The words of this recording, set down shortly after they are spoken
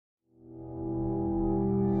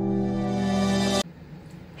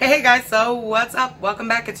guys, so what's up? Welcome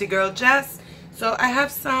back. It's your girl Jess. So I have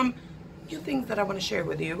some few things that I want to share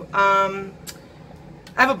with you. I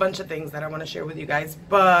have a bunch of things that I want to share with you guys,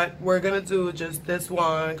 but we're gonna do just this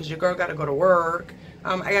one because your girl gotta go to work.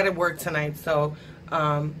 I gotta work tonight, so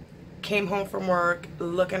came home from work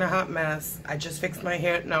looking a hot mess. I just fixed my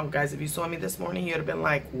hair. No guys, if you saw me this morning, you'd have been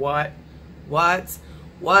like, what?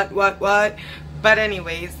 But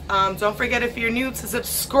anyways, don't forget, if you're new, to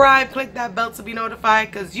subscribe, click that bell to be notified,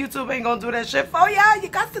 because YouTube ain't gonna do that shit for ya. You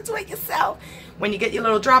got to do it yourself. When you get your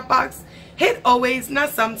little drop box, hit always, not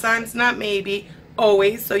sometimes, not maybe,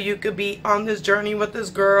 always, so you could be on this journey with this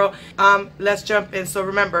girl. Let's jump in. So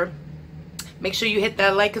remember, make sure you hit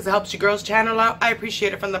that like because it helps your girl's channel out. I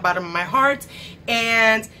appreciate it from the bottom of my heart.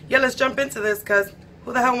 And yeah, let's jump into this, because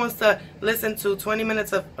who the hell wants to listen to 20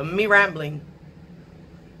 minutes of me rambling?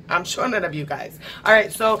 I'm sure none of you guys.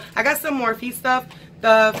 Alright, so I got some Morphe stuff.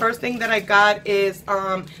 The first thing that I got is,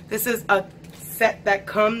 this is a set that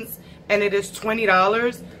comes, and it is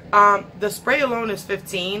 $20. The spray alone is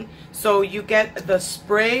 $15. So you get the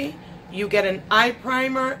spray, you get an eye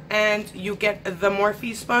primer, and you get the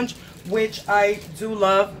Morphe sponge, which I do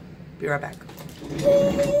love. Be right back.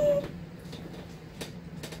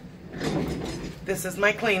 This is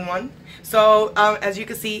my clean one. So as you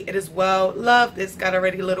can see, it is well loved. It's got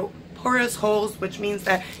already little porous holes, which means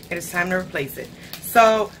that it is time to replace it.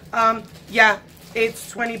 So yeah, it's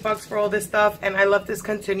 20 bucks for all this stuff, and I love this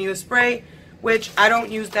continuous spray, which I don't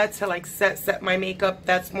use that to like set my makeup.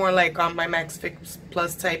 That's more like on my Max Fix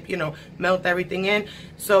Plus type, you know, melt everything in.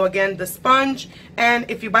 So again, the sponge, and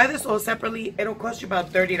if you buy this all separately, it'll cost you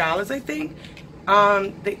about $30, I think.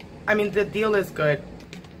 I mean, the deal is good.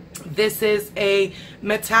 This is a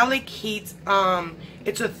metallic heat.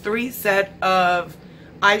 It's a 3 set of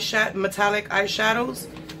metallic eyeshadows.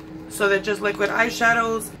 So they're just liquid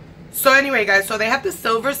eyeshadows. So anyway, guys, so they have the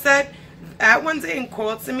silver set. That one didn't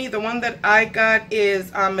call to me. The one that I got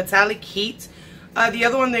is metallic heat. The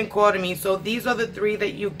other one didn't call to me. So these are the 3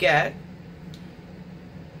 that you get.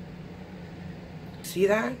 See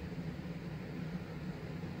that?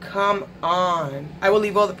 Come on. I will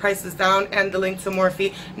leave all the prices down and the link to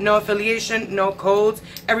Morphe. No affiliation, no codes.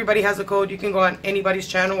 Everybody has a code. You can go on anybody's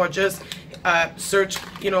channel or just search,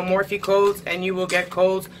 you know, Morphe codes, and you will get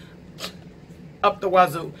codes up the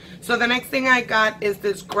wazoo. So the next thing I got is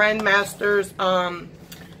this Grandmaster's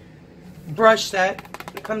brush set.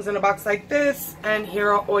 It comes in a box like this, and here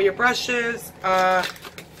are all your brushes.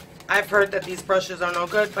 I've heard that these brushes are no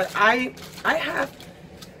good, but I have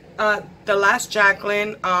the last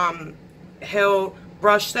Jacqueline Hill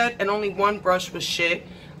brush set, and only one brush was shit.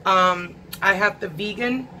 I have the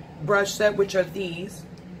vegan brush set, which are these,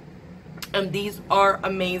 and these are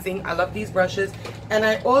amazing. I love these brushes. And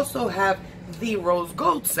I also have the rose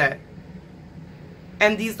gold set,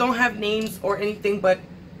 and these don't have names or anything, but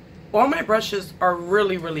all my brushes are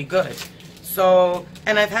really good. So,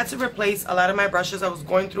 and I've had to replace a lot of my brushes. I was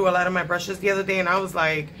going through a lot of my brushes the other day, and I was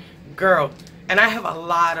like, girl. And I have a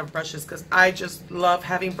lot of brushes because I just love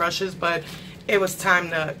having brushes, but it was time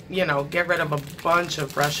to, you know, get rid of a bunch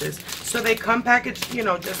of brushes. So they come packaged, you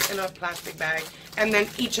know, just in a plastic bag, and then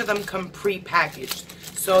each of them come pre-packaged.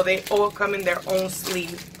 So they all come in their own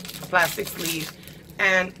sleeve, a plastic sleeve.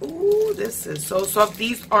 And ooh, this is so soft.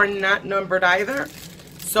 These are not numbered either.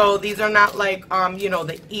 So these are not like, you know,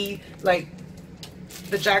 like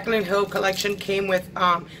the Jacqueline Hill collection came with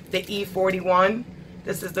the E41.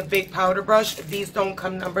 This is the big powder brush. These don't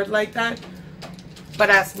come numbered like that. But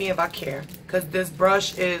ask me if I care, because this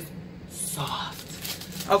brush is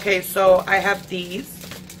soft. Okay, so I have these.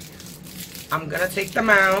 I'm going to take them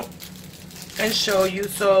out and show you.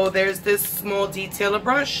 So there's this small detailer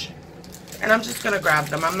brush, and I'm just going to grab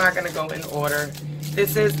them. I'm not going to go in order.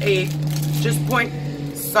 This is a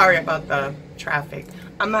sorry about the traffic.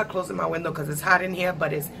 I'm not closing my window because it's hot in here,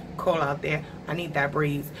 but it's cold out there. I need that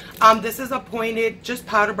breeze. This is a pointed just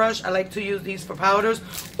powder brush. I like to use these for powders,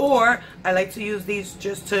 or I like to use these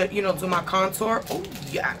just to, you know, do my contour. Oh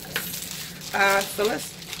yes. So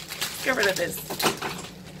let's get rid of this.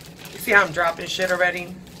 You see how I'm dropping shit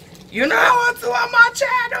already? You know what to do on my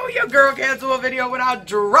channel. Your girl can't do a video without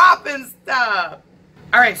dropping stuff.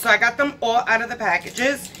 Alright, so I got them all out of the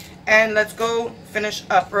packages, and let's go finish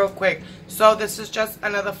up real quick. So this is just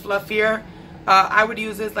another fluffier. I would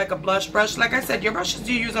use this like a blush brush. Like I said, your brushes,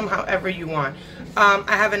 you use them however you want. I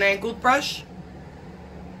have an angled brush,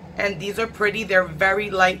 and these are pretty. They're very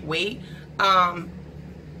lightweight.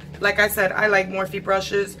 Like I said, I like Morphe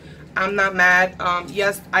brushes. I'm not mad.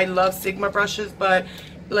 Yes, I love Sigma brushes, but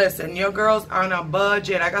listen, your girl's on a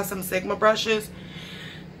budget. I got some Sigma brushes.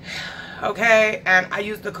 okay, and I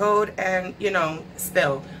use the code, and you know,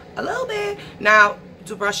 still a little bit. Now,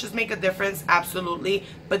 do brushes make a difference? Absolutely.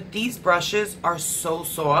 But these brushes are so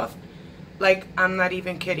soft. Like, I'm not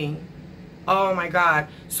even kidding. Oh my God.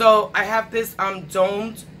 So I have this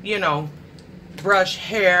domed, you know, brush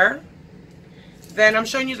here. Then I'm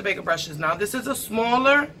showing you the bigger brushes now. This is a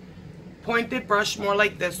smaller pointed brush, more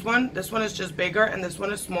like this one. This one is just bigger and this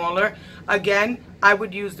one is smaller. Again, I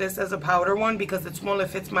would use this as a powder one because it's smaller,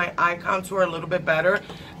 fits my eye contour a little bit better.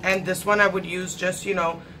 And this one I would use just, you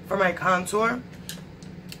know, for my contour.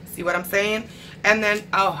 See what I'm saying? And then,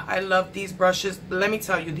 oh, I love these brushes. Let me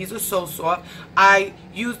tell you, these are so soft. I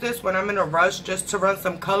use this when I'm in a rush just to run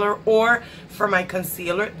some color or for my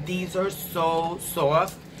concealer. These are so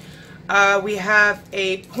soft. We have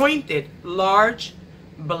a pointed, large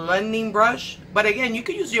blending brush. But again, you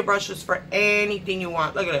can use your brushes for anything you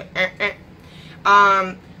want. Look at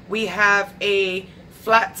it. We have a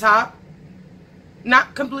flat top.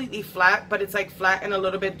 Not completely flat, but it's like flat and a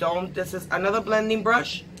little bit domed. This is another blending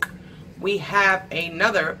brush. We have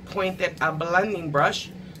another pointed blending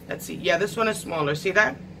brush. Let's see. Yeah, this one is smaller. See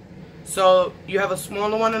that? So you have a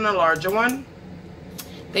smaller one and a larger one.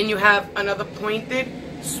 Then you have another pointed,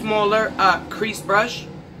 smaller crease brush.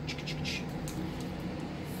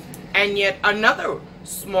 And yet another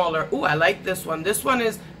smaller. Ooh, I like this one. This one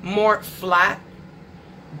is more flat,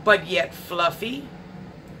 but yet fluffy.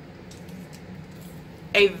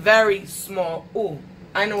 A very small. Ooh,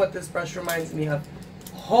 I know what this brush reminds me of.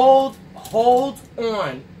 Hold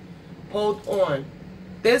on.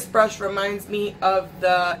 This brush reminds me of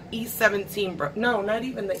the E17 brush. No, not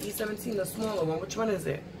even the E17, the smaller one. Which one is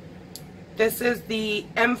it? This is the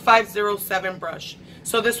M507 brush.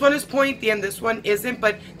 So this one is pointy and this one isn't,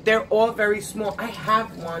 but they're all very small. I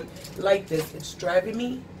have one like this. It's driving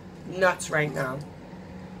me nuts right now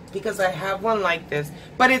because I have one like this,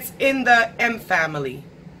 but it's in the M family.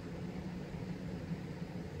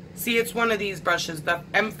 See, it's one of these brushes, the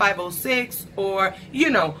M506 or,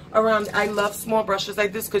 you know, around. I love small brushes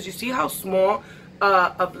like this because you see how small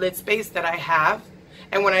of lid space that I have.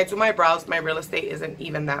 And when I do my brows, my real estate isn't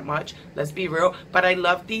even that much. Let's be real. But I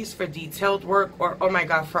love these for detailed work or, oh my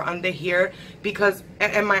God, for under here. Because,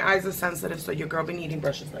 and my eyes are sensitive, so your girl be needing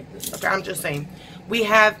brushes like this. Okay, I'm just saying. We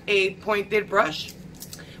have a pointed brush.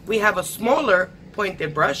 We have a smaller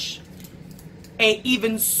pointed brush. An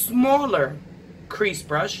even smaller crease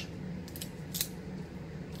brush.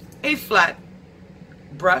 A flat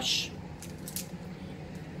brush,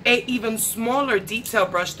 a even smaller detail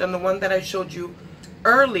brush than the one that I showed you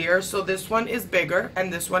earlier. So this one is bigger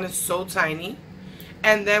and this one is so tiny.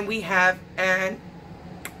 And then we have an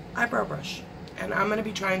eyebrow brush, and I'm going to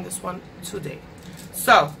be trying this one today.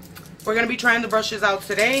 So we're going to be trying the brushes out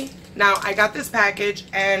today. Now I got this package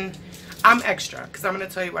and I'm extra because I'm going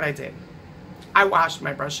to tell you what I did. I washed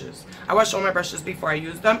my brushes. I washed all my brushes before I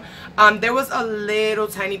used them. There was a little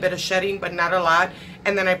tiny bit of shedding, but not a lot.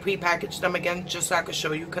 And then I pre-packaged them again just so I could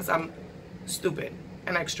show you because I'm stupid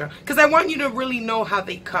and extra. Because I want you to really know how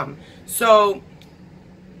they come. So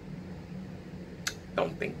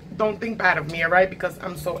don't think bad of me, alright? Because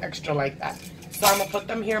I'm so extra like that. So I'm gonna put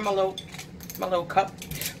them here in my little cup.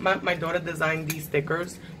 My daughter designed these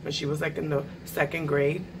stickers when she was like in the 2nd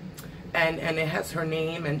grade. And it has her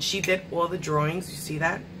name, and she did all the drawings. You see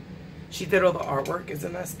that? She did all the artwork.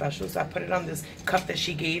 Isn't that special? So I put it on this cup that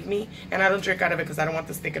she gave me, and I don't drink out of it because I don't want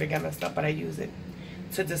the sticker to get messed up, but I use it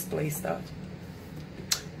to display stuff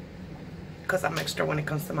because I'm extra when it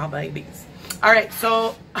comes to my babies. Alright,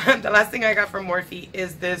 so the last thing I got from Morphe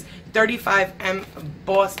is this 35M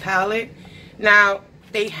Boss palette. Now,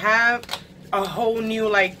 they have a whole new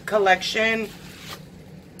like collection.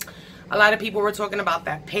 A lot of people were talking about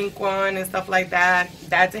that pink one and stuff like that.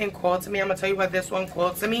 That didn't call to me. I'm going to tell you what this one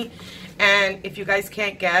called to me. And if you guys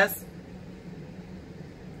can't guess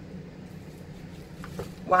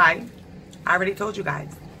why, I already told you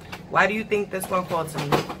guys. Why do you think this one called to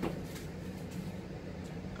me?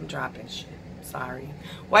 I'm dropping shit. Sorry.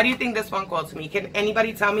 Why do you think this one called to me? Can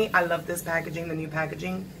anybody tell me? I love this packaging, the new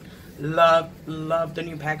packaging. Love the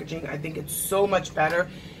new packaging. I think it's so much better.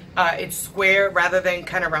 It's square rather than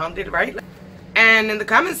kind of rounded, right? And in the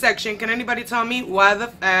comment section, can anybody tell me why the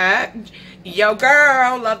fact yo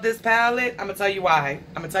girl love this palette? I'm gonna tell you why.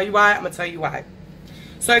 I'm gonna tell you why.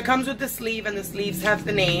 So it comes with the sleeve, and the sleeves have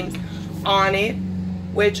the names on it,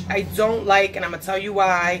 which I don't like, and I'm gonna tell you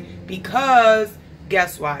why. Because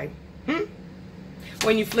guess why?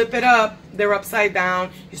 When you flip it up, they're upside down.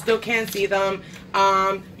 You still can't see them.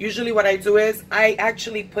 Usually what I do is I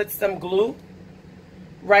actually put some glue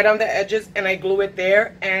right on the edges, and I glue it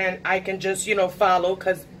there, and I can just, you know, follow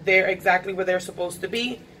because they're exactly where they're supposed to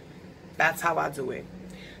be. That's how I do it.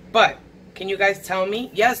 But Can you guys tell me?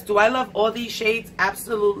 Yes, do I love all these shades?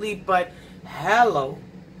 Absolutely, but hello.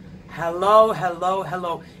 Hello, hello,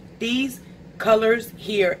 hello. These colors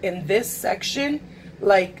here in this section,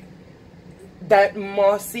 like that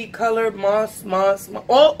mossy color, moss,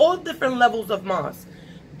 all different levels of moss.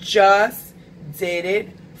 Just did it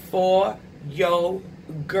for yo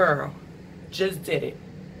girl. Just did it.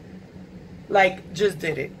 Like, just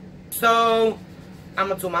did it. So, I'm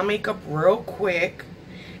going to do my makeup real quick.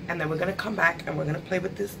 And then we're going to come back and we're going to play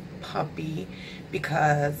with this puppy.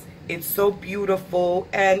 Because it's so beautiful.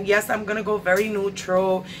 And yes, I'm going to go very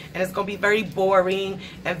neutral. And it's going to be very boring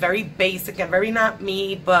and very basic and very not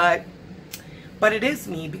me. But it is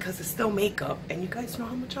me because it's still makeup. And you guys know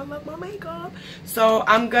how much I love my makeup. So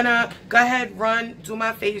I'm going to go ahead, do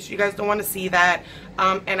my face. You guys don't want to see that.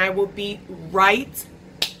 And I will be right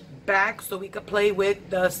back so we could play with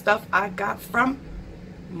the stuff I got from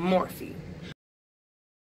Morphe.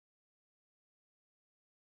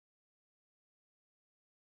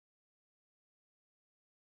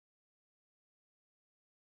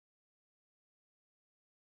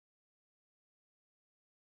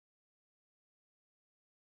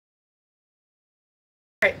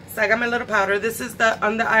 Alright, so I got my little powder. This is the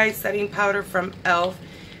under eye setting powder from e.l.f.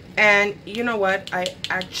 And you know what? I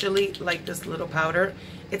actually like this little powder.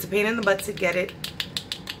 It's a pain in the butt to get it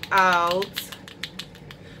out.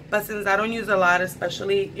 But since I don't use a lot,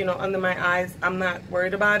 especially, you know, under my eyes, I'm not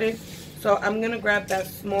worried about it. So I'm going to grab that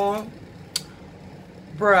small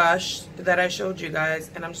brush that I showed you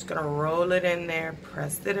guys. And I'm just going to roll it in there.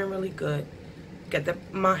 Press it in really good.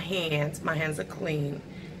 Get my hands are clean.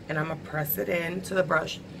 And I'm going to press it into the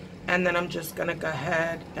brush. And then I'm just going to go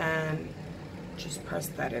ahead and just press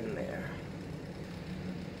that in there.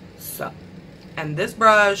 So. And this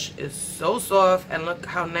brush is so soft. And look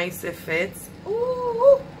how nice it fits.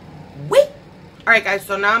 Ooh. Wait. Alright guys.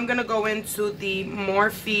 So now I'm going to go into the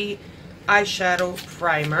Morphe eyeshadow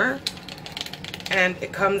primer. And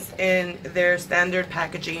it comes in their standard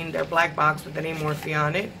packaging. Their black box with the name Morphe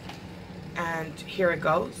on it. And here it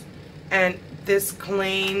goes. And this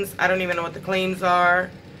claims, I don't even know what the claims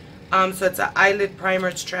are. So it's an eyelid primer.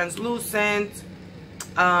 It's translucent.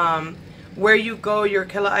 Where you go, your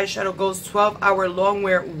killer eyeshadow goes 12-hour long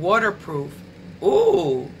wear waterproof.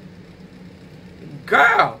 Ooh.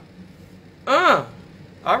 Girl.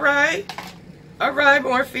 Alright. Alright,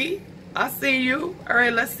 Morphe. I see you.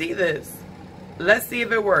 Alright, let's see this. Let's see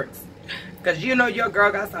if it works. Because you know your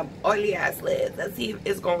girl got some oily ass lids. Let's see if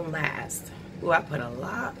it's going to last. Ooh, I put a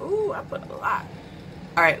lot. Ooh, I put a lot.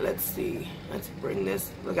 Alright, let's see. Let's bring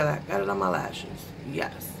this. Look at that. Got it on my lashes.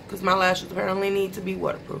 Yes. Because my lashes apparently need to be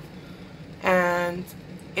waterproof. And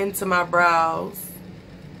into my brows.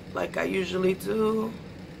 Like I usually do.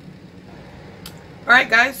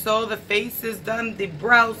 Alright guys, so the face is done. The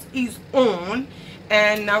brows is on.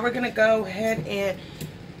 And now we're going to go ahead and...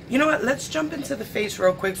 You know what? Let's jump into the face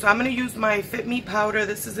real quick. So I'm going to use my Fit Me powder.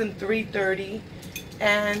 This is in 330.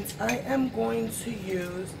 And I am going to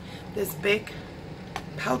use this big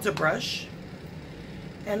powder brush.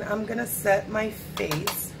 And I'm going to set my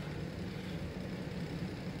face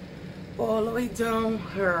all the way down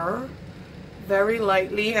here. Very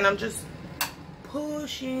lightly. And I'm just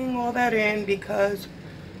pushing all that in because,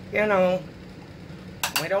 you know,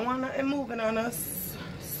 we don't want nothing moving on us.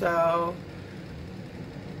 So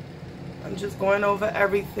I'm just going over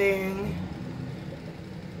everything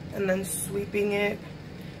and then sweeping it.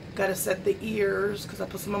 Gotta set the ears because I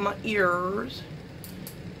put some on my ears.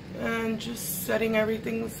 And just setting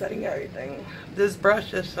everything, This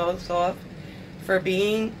brush is so soft. For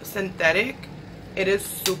being synthetic, it is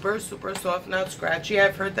super, super soft, not scratchy.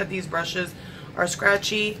 I've heard that these brushes are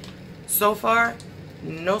scratchy. So far,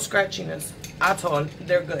 no scratchiness at all.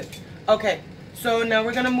 They're good. Okay, so now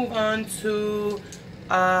we're gonna move on to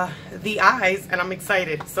the eyes, and I'm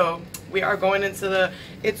excited. So we are going into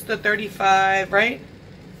it's the 35, right?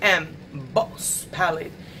 Boss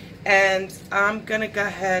palette. And I'm gonna go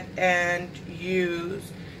ahead and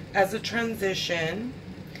use as a transition.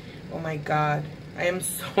 Oh my god, I am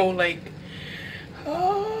so like,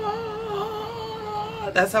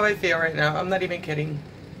 that's how I feel right now. I'm not even kidding.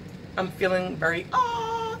 I'm feeling very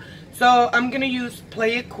So I'm gonna use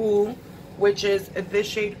Play It Cool, which is this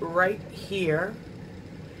shade right here.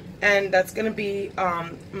 And that's gonna be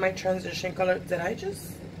my transition color. Did I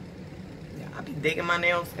just, yeah, I'll be digging my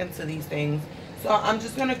nails into these things. So I'm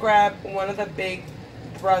just gonna grab one of the big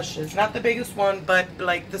brushes, not the biggest one, but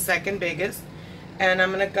like the second biggest. And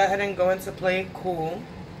I'm gonna go ahead and go into Play It Cool.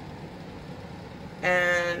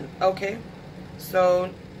 And okay,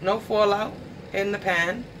 so no fallout in the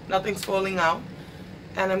pan, nothing's falling out.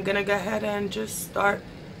 And I'm gonna go ahead and just start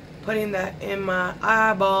putting that in my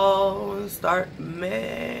eyeball and start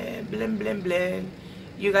blend, blend, blend.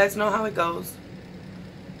 You guys know how it goes.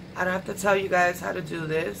 I don't have to tell you guys how to do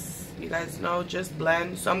this. You guys know, just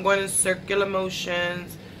blend. So I'm going in circular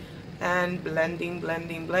motions and blending,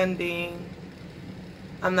 blending, blending.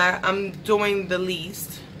 I'm doing the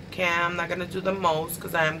least. Okay, I'm not gonna do the most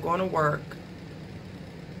because I am going to work.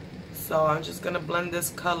 So I'm just gonna blend this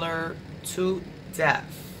color to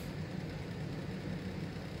death.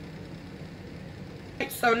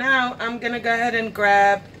 So now I'm gonna go ahead and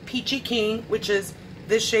grab Peachy King, which is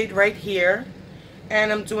this shade right here,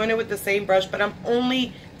 and I'm doing it with the same brush, but I'm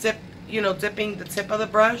only dipping the tip of the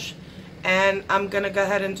brush, and I'm gonna go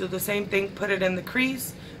ahead and do the same thing, put it in the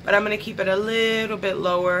crease, but I'm gonna keep it a little bit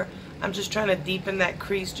lower. I'm just trying to deepen that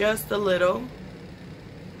crease just a little.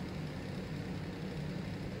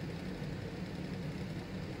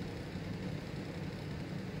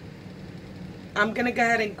 I'm gonna go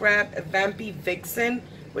ahead and grab Vampy Vixen,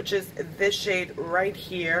 which is this shade right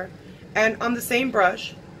here, and on the same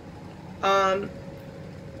brush, I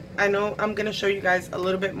know I'm gonna show you guys a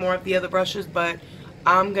little bit more of the other brushes, but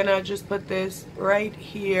I'm gonna just put this right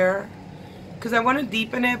here because I want to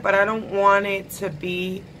deepen it, but I don't want it to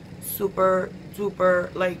be super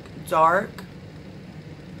duper like dark.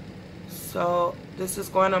 So this is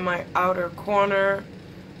going on my outer corner,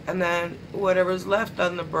 and then whatever's left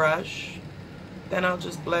on the brush, then I'll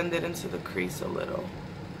just blend it into the crease a little.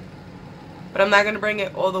 But I'm not going to bring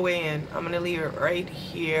it all the way in. I'm going to leave it right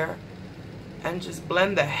here and just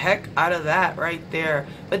blend the heck out of that right there.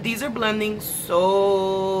 But these are blending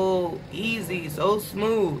so easy, so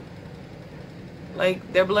smooth.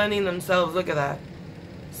 Like, they're blending themselves. Look at that.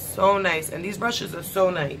 So nice. And these brushes are so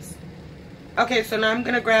nice. Okay, so now I'm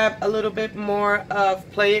going to grab a little bit more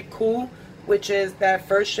of Play It Cool, which is that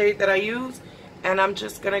first shade that I use. And I'm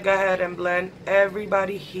just going to go ahead and blend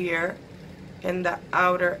everybody here in the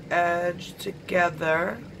outer edge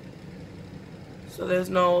together. So there's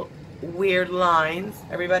no weird lines.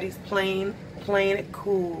 Everybody's playing it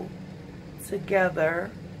cool together.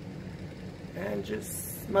 And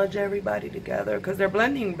just smudge everybody together because they're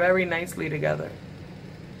blending very nicely together.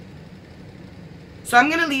 So I'm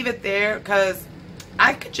going to leave it there because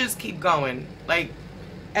I could just keep going. Like,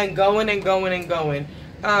 and going and going and going.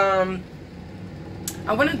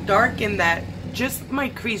 I want to darken that, just my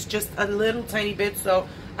crease, just a little tiny bit. So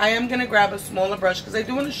I am going to grab a smaller brush because I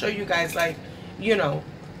do want to show you guys, like, you know,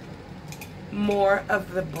 more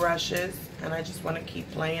of the brushes. And I just want to keep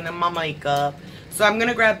playing in my makeup. So I'm going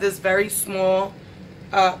to grab this very small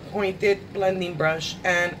pointed blending brush.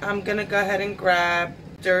 And I'm going to go ahead and grab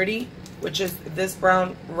Dirty, which is this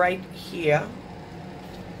brown right here.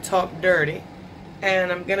 Talk Dirty.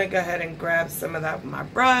 And I'm going to go ahead and grab some of that with my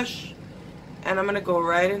brush. And I'm going to go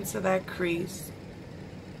right into that crease.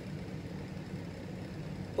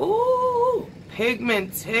 Ooh,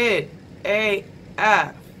 pigmented AF.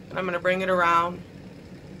 And I'm going to bring it around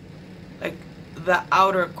like the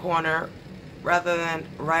outer corner rather than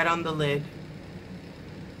right on the lid.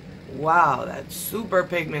 Wow, that's super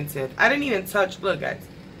pigmented. I didn't even touch, look guys,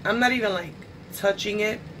 I'm not even like touching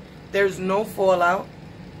it. There's no fallout.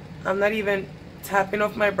 I'm not even tapping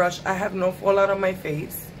off my brush. I have no fallout on my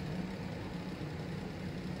face.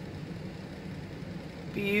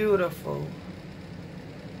 Beautiful.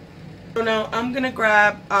 So now I'm gonna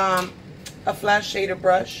grab a flat shader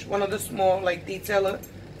brush, one of the small like detailer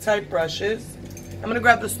type brushes. I'm gonna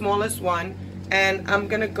grab the smallest one, and I'm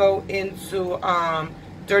gonna go into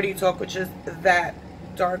Dirty Talk, which is that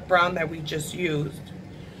dark brown that we just used,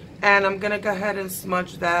 and I'm gonna go ahead and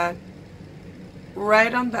smudge that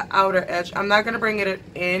right on the outer edge. I'm not gonna bring it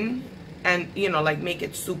in and, you know, like make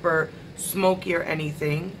it super smoky or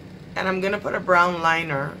anything. And I'm going to put a brown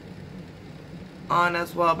liner on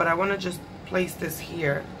as well. But I want to just place this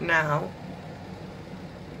here now.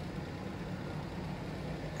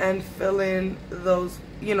 And fill in those,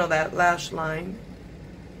 you know, that lash line.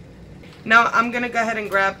 Now I'm going to go ahead and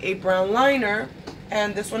grab a brown liner.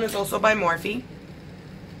 And this one is also by Morphe.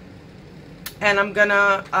 And I'm going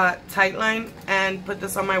to tightline and put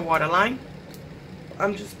this on my waterline.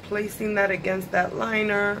 I'm just placing that against that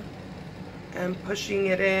liner. And pushing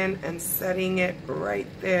it in and setting it right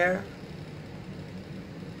there.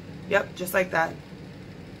 Yep, just like that.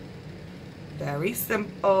 Very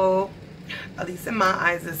simple. At least in my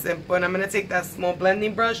eyes it's simple. And I'm going to take that small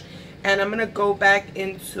blending brush and I'm going to go back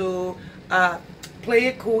into Play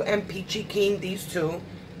It Cool and Peachy Keen, these two.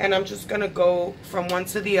 And I'm just going to go from one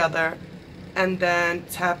to the other and then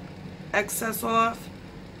tap excess off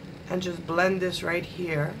and just blend this right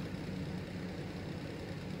here.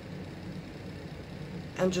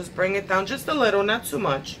 And just bring it down just a little, not too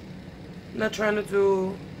much. I'm not trying to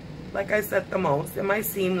do, like I said, the most. It might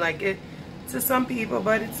seem like it to some people,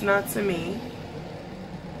 but it's not to me.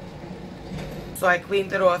 So I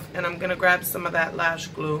cleaned it off, and I'm going to grab some of that lash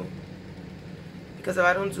glue. Because if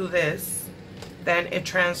I don't do this, then it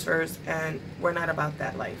transfers, and we're not about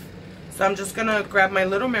that life. So I'm just going to grab my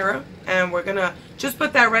little mirror, and we're going to just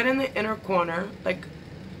put that right in the inner corner. Like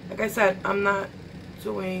I said, I'm not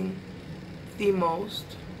doing the most.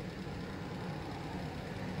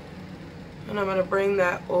 And I'm going to bring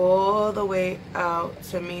that all the way out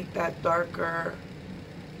to meet that darker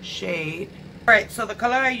shade. Alright, so the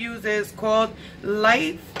color I use is called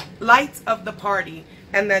Lights of the Party.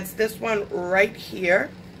 And that's this one right here.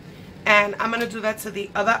 And I'm going to do that to the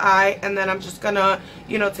other eye. And then I'm just going to,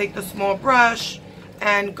 you know, take the small brush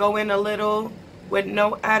and go in a little with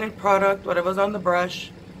no added product, whatever's on the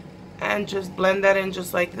brush. And just blend that in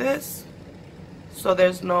just like this. So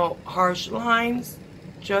there's no harsh lines.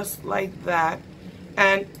 Just like that.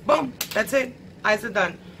 And boom, that's it. Eyes are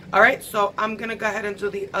done. Alright, so I'm going to go ahead and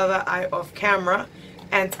do the other eye off camera.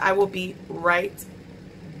 And I will be right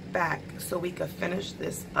back so we can finish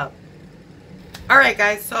this up. Alright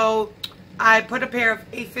guys, so I put a pair of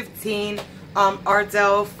 815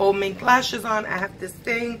 Ardell faux mink lashes on. I have this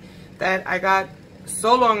thing that I got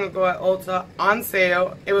so long ago at Ulta on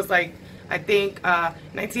sale. It was like, I think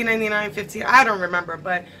 $19.99, $15, I don't remember,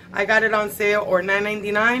 but I got it on sale, or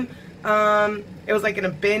 $9.99. It was like in a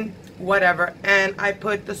bin, whatever. And I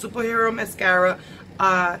put the Superhero mascara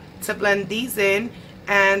to blend these in,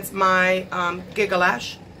 and my Giga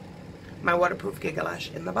Lash, my waterproof Giga Lash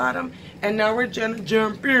in the bottom. And now we're gonna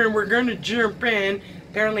jump in. We're gonna jump in.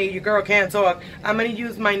 Apparently your girl can't talk. I'm gonna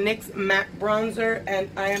use my NYX matte bronzer, and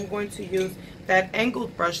I am going to use that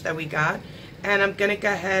angled brush that we got. And I'm gonna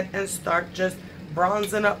go ahead and start just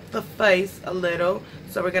bronzing up the face a little.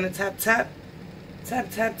 So we're gonna tap, tap,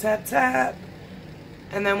 tap, tap, tap, tap.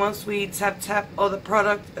 And then once we tap, tap all the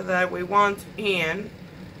product that we want in,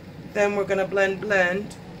 then we're gonna blend,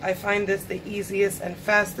 blend. I find this the easiest and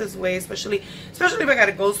fastest way, especially if I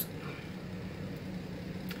gotta go,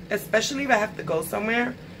 especially if I have to go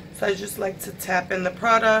somewhere. So I just like to tap in the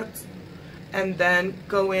product and then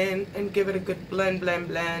go in and give it a good blend, blend,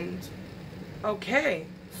 blend. Okay,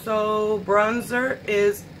 so bronzer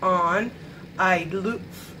is on. I do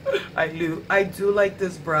like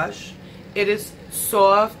this brush. It is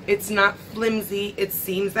soft. It's not flimsy. It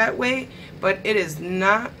seems that way, but it is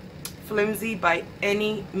not flimsy by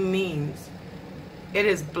any means. It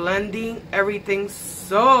is blending everything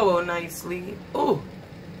so nicely. Oh,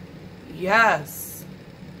 yes.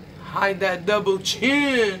 Hide that double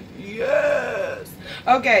chin. Yes.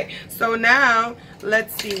 Okay, so now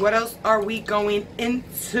let's see, what else are we going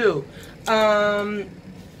into?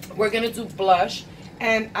 We're gonna do blush,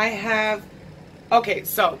 and I have, okay,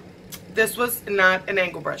 so this was not an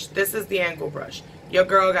angle brush. This is the angle brush. Your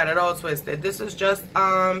girl got it all twisted. This is just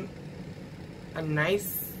a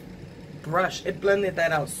nice brush. It blended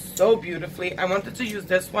that out so beautifully. I wanted to use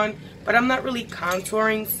this one, but I'm not really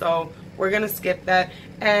contouring, so we're gonna skip that.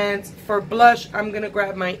 And for blush, I'm gonna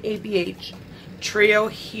grab my ABH Trio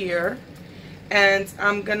here, and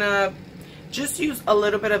I'm gonna just use a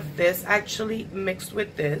little bit of this actually mixed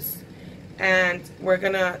with this, and we're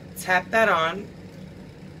gonna tap that on.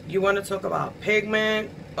 You want to talk about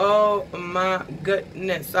pigment? Oh my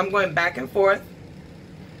goodness. So I'm going back and forth,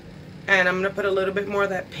 and I'm gonna put a little bit more of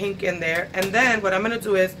that pink in there. And then what I'm gonna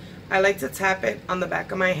do is I like to tap it on the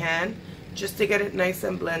back of my hand just to get it nice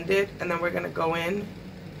and blended, and then we're gonna go in.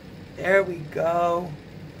 There we go.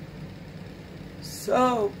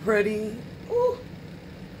 So pretty. Ooh.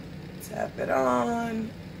 Tap it on,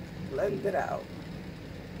 blend it out.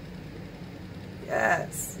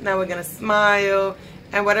 Yes. Now we're gonna smile,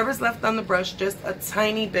 and whatever's left on the brush, just a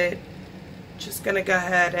tiny bit, just gonna go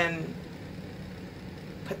ahead and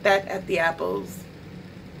put that at the apples,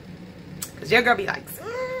 because your girl be like,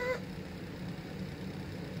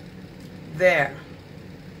 there.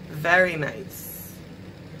 Very nice.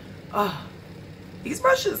 Oh, these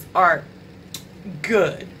brushes are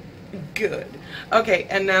good. Good. Okay,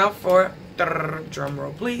 and now for, drum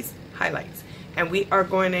roll please, highlights. And we are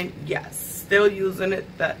going in, yes, still using it,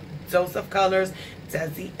 the dose of colors,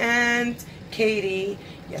 Desi and Katie.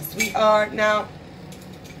 Yes, we are. Now,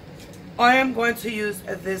 I am going to use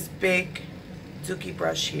this big Dookie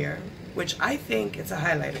brush here, which I think it's a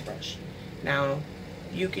highlighter brush. Now,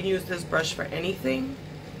 you can use this brush for anything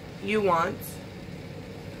you want.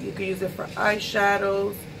 You can use it for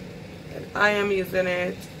eyeshadows, and I am using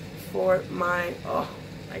it for my, oh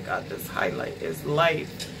my god, this highlight is light.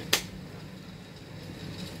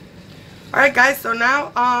 Alright guys, so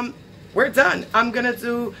now we're done. I'm gonna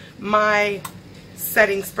do my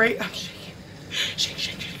setting spray. I'm shaking. Shake,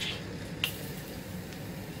 shake, shake, shake.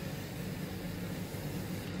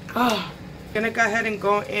 Oh, gonna go ahead and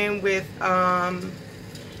go in with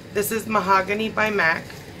this is Mahogany by MAC,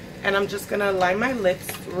 and I'm just gonna line my lips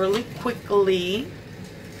really quickly.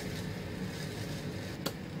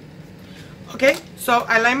 Okay, so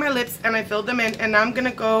I line my lips and I filled them in, and I'm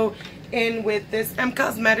gonna go in with this M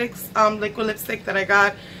Cosmetics liquid lipstick that I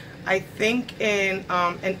got, I think in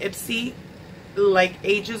an Ipsy like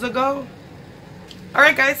ages ago.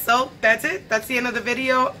 Alright guys, so that's it. That's the end of the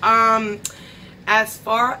video. As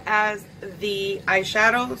far as the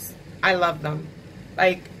eyeshadows, I love them.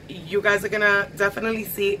 Like, you guys are gonna definitely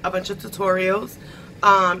see a bunch of tutorials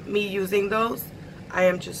me using those. I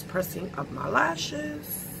am just pressing up my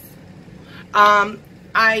lashes.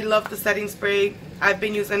 I love the setting spray. I've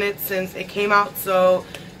been using it since it came out, so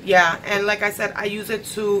yeah. And like I said, I use it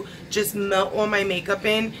to just melt all my makeup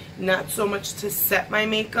in, not so much to set my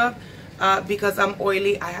makeup. Because I'm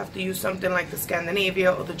oily, I have to use something like the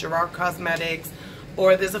Scandinavia or the Gerard Cosmetics,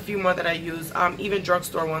 or there's a few more that I use, even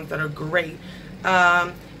drugstore ones that are great.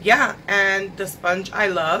 Yeah, and the sponge I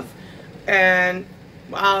love, and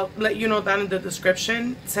I'll let you know down in the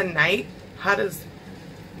description tonight how does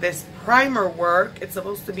this primer work. It's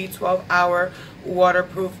supposed to be 12-hour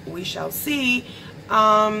waterproof. We shall see.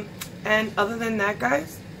 And other than that,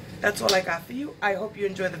 guys, that's all I got for you. I hope you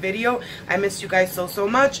enjoyed the video. I missed you guys so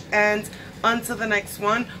much. And until the next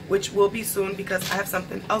one, which will be soon, because I have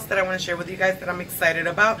something else that I want to share with you guys that I'm excited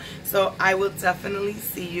about. So I will definitely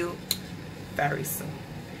see you very soon.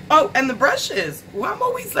 Oh, and the brushes. Well, I'm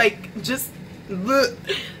always like, just look.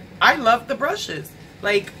 I love the brushes.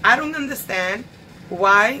 Like, I don't understand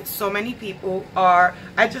why so many people are,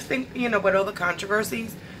 I just think, you know, with all the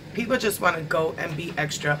controversies, people just want to go and be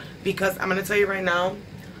extra. Because I'm going to tell you right now,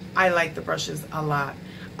 I like the brushes a lot.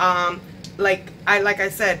 Like I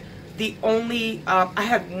said, the only I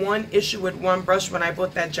had one issue with one brush when I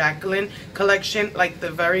bought that Jacqueline collection, like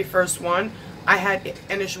the very first one. I had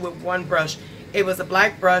an issue with one brush. It was a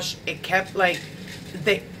black brush. It kept like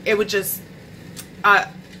it would just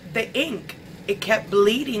the ink, it kept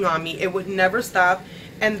bleeding on me. It would never stop,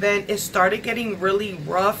 and then it started getting really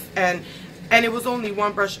rough, and it was only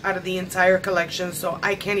one brush out of the entire collection, so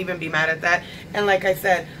I can't even be mad at that. And like I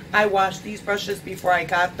said, I washed these brushes before I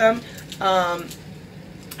got them.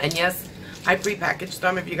 And yes, I pre-packaged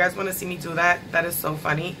them. If you guys want to see me do that, that is so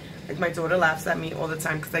funny. Like, my daughter laughs at me all the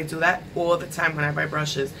time because I do that all the time when I buy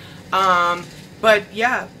brushes. But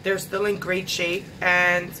yeah, they're still in great shape,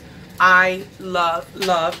 and I love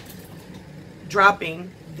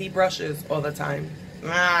dropping the brushes all the time.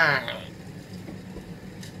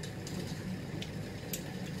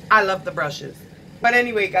 I love the brushes. But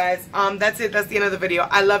anyway, guys, that's it. That's the end of the video.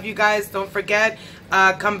 I love you guys. Don't forget,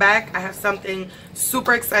 come back. I have something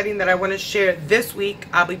super exciting that I want to share this week.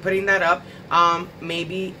 I'll be putting that up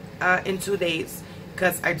maybe in 2 days,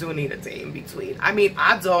 because I do need a day in between. I mean,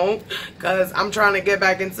 I don't, because I'm trying to get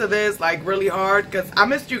back into this like really hard, because I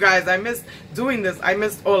missed you guys. I missed doing this. I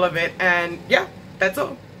missed all of it. And yeah, that's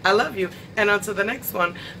all. I love you. And on to the next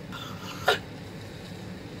one.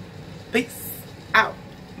 Peace out.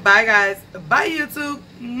 Bye, guys. Bye, YouTube.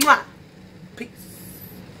 Mwah.